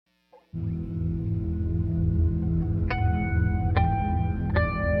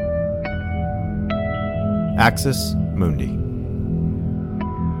Axis Mundi.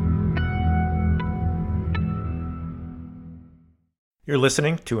 You're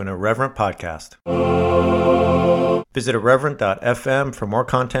listening to an Irreverent podcast. Visit irreverent.fm for more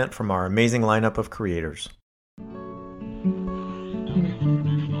content from our amazing lineup of creators.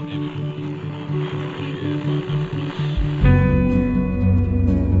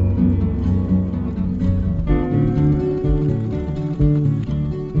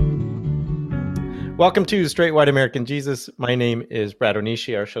 Welcome to Straight White American Jesus. My name is Brad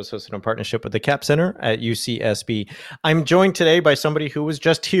Onishi. Our show's hosted in partnership with the CAP Center at UCSB. I'm joined today by somebody who was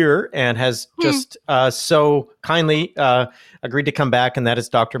just here and has just so kindly agreed to come back, and that is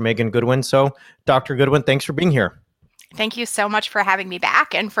Dr. Megan Goodwin. So, Dr. Goodwin, thanks for being here. Thank you so much for having me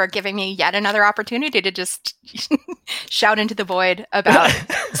back and for giving me yet another opportunity to just shout into the void about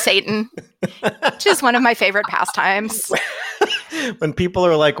Satan, which is one of my favorite pastimes. When people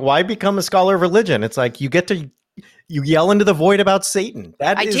are like, why become a scholar of religion? It's like you yell into the void about Satan.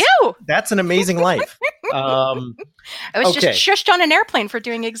 I do. That's an amazing life. I was just shushed on an airplane for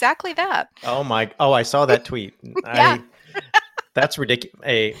doing exactly that. Oh, I saw that tweet. Yeah. That's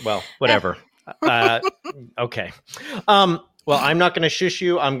ridiculous. Well, whatever. Okay. Well, I'm not going to shush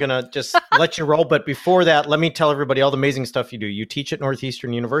you. I'm going to just let you roll. But before that, let me tell everybody all the amazing stuff you do. You teach at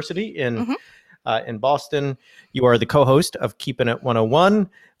Northeastern University in Boston. You are the co-host of Keeping It 101,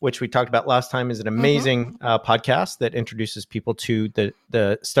 which we talked about last time, is an amazing podcast that introduces people to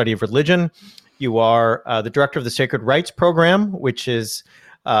the study of religion. You are the director of the Sacred Rights Program, which is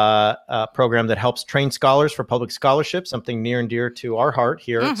a program that helps train scholars for public scholarship, something near and dear to our heart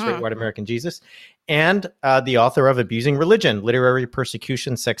here at Straight White American Jesus, and the author of Abusing Religion, Literary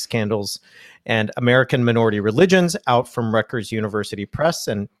Persecution, Sex Scandals, and American Minority Religions, out from Rutgers University Press.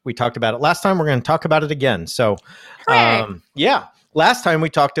 And we talked about it last time. We're going to talk about it again. So, last time we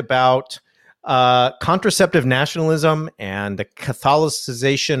talked about contraceptive nationalism and the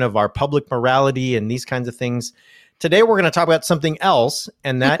Catholicization of our public morality and these kinds of things. Today, we're going to talk about something else,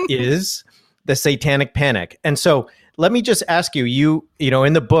 and that is the Satanic Panic. And so let me just ask you, you know,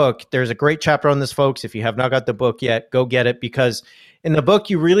 in the book, there's a great chapter on this, folks. If you have not got the book yet, go get it, because in the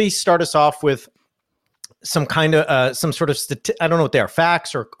book, you really start us off with some kind of, some sort of, I don't know what they are,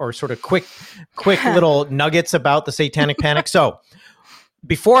 facts or sort of quick little nuggets about the Satanic Panic. So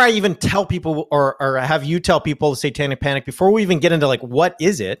before I even tell people or have you tell people the Satanic Panic, before we even get into like, what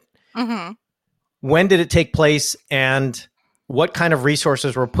is it? When did it take place, and what kind of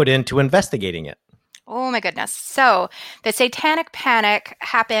resources were put into investigating it? Oh my goodness. So the Satanic Panic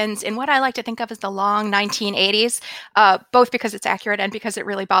happens in what I like to think of as the long 1980s, both because it's accurate and because it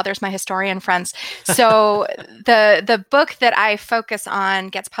really bothers my historian friends. So the book that I focus on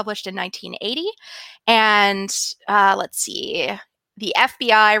gets published in 1980. And let's see, the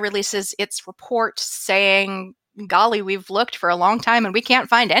FBI releases its report saying, golly, we've looked for a long time and we can't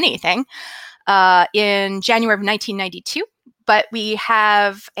find anything. In January of 1992, but we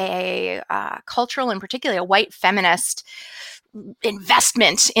have a cultural and particularly a white feminist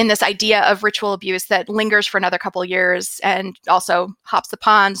investment in this idea of ritual abuse that lingers for another couple of years and also hops the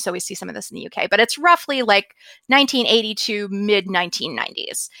pond. So we see some of this in the UK, but it's roughly like 1980 to mid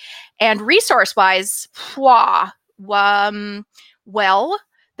 1990s. And resource-wise, well,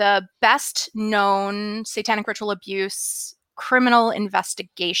 the best known satanic ritual abuse criminal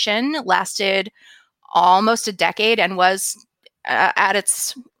investigation lasted almost a decade and was, at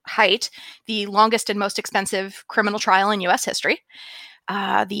its height, the longest and most expensive criminal trial in U.S. history.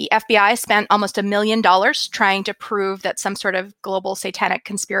 The FBI spent almost $1 million trying to prove that some sort of global satanic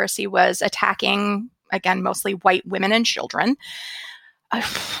conspiracy was attacking, again, mostly white women and children.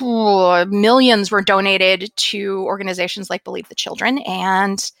 Millions were donated to organizations like Believe the Children,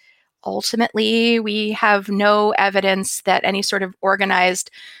 and ultimately, we have no evidence that any sort of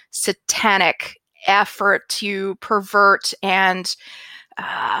organized satanic effort to pervert and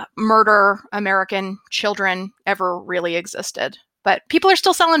murder American children ever really existed. But people are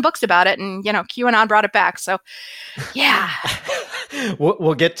still selling books about it, and, you know, QAnon brought it back. So, yeah.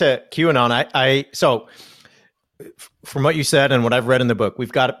 We'll get to QAnon. So, from what you said and what I've read in the book,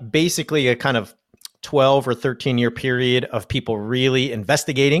 we've got basically a kind of 12 or 13 year period of people really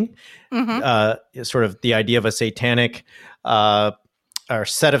investigating sort of the idea of a satanic or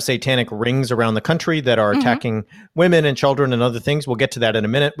set of satanic rings around the country that are attacking women and children and other things. We'll get to that in a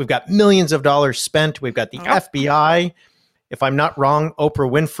minute. We've got millions of dollars spent. We've got the FBI. If I'm not wrong, Oprah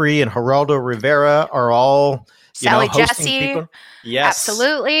Winfrey and Geraldo Rivera are all Sally hosting Jesse. people. Yes.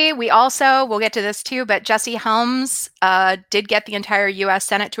 Absolutely. We'll get to this too, but Jesse Helms did get the entire U.S.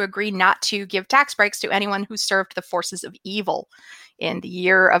 Senate to agree not to give tax breaks to anyone who served the forces of evil in the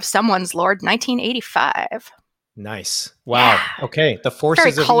year of someone's Lord, 1985. Nice. Wow. Yeah. Okay. The forces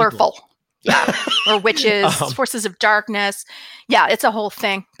Very of evil. colorful. Yeah. Or witches, forces of darkness. Yeah, it's a whole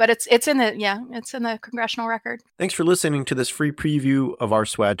thing. But it's in the congressional record. Thanks for listening to this free preview of our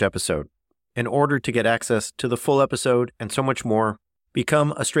Swag episode. In order to get access to the full episode and so much more,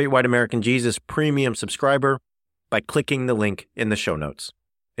 become a Straight White American Jesus premium subscriber by clicking the link in the show notes.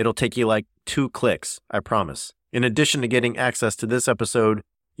 It'll take you like 2 clicks, I promise. In addition to getting access to this episode,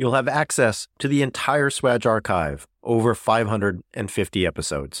 you'll have access to the entire Swag archive, over 550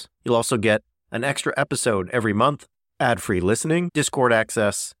 episodes. You'll also get an extra episode every month, ad-free listening, Discord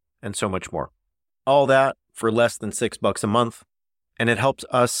access, and so much more. All that for less than $6 a month, and it helps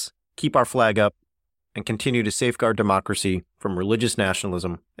us keep our flag up and continue to safeguard democracy from religious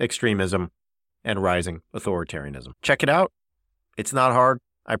nationalism, extremism, and rising authoritarianism. Check it out. It's not hard,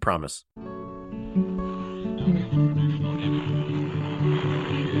 I promise.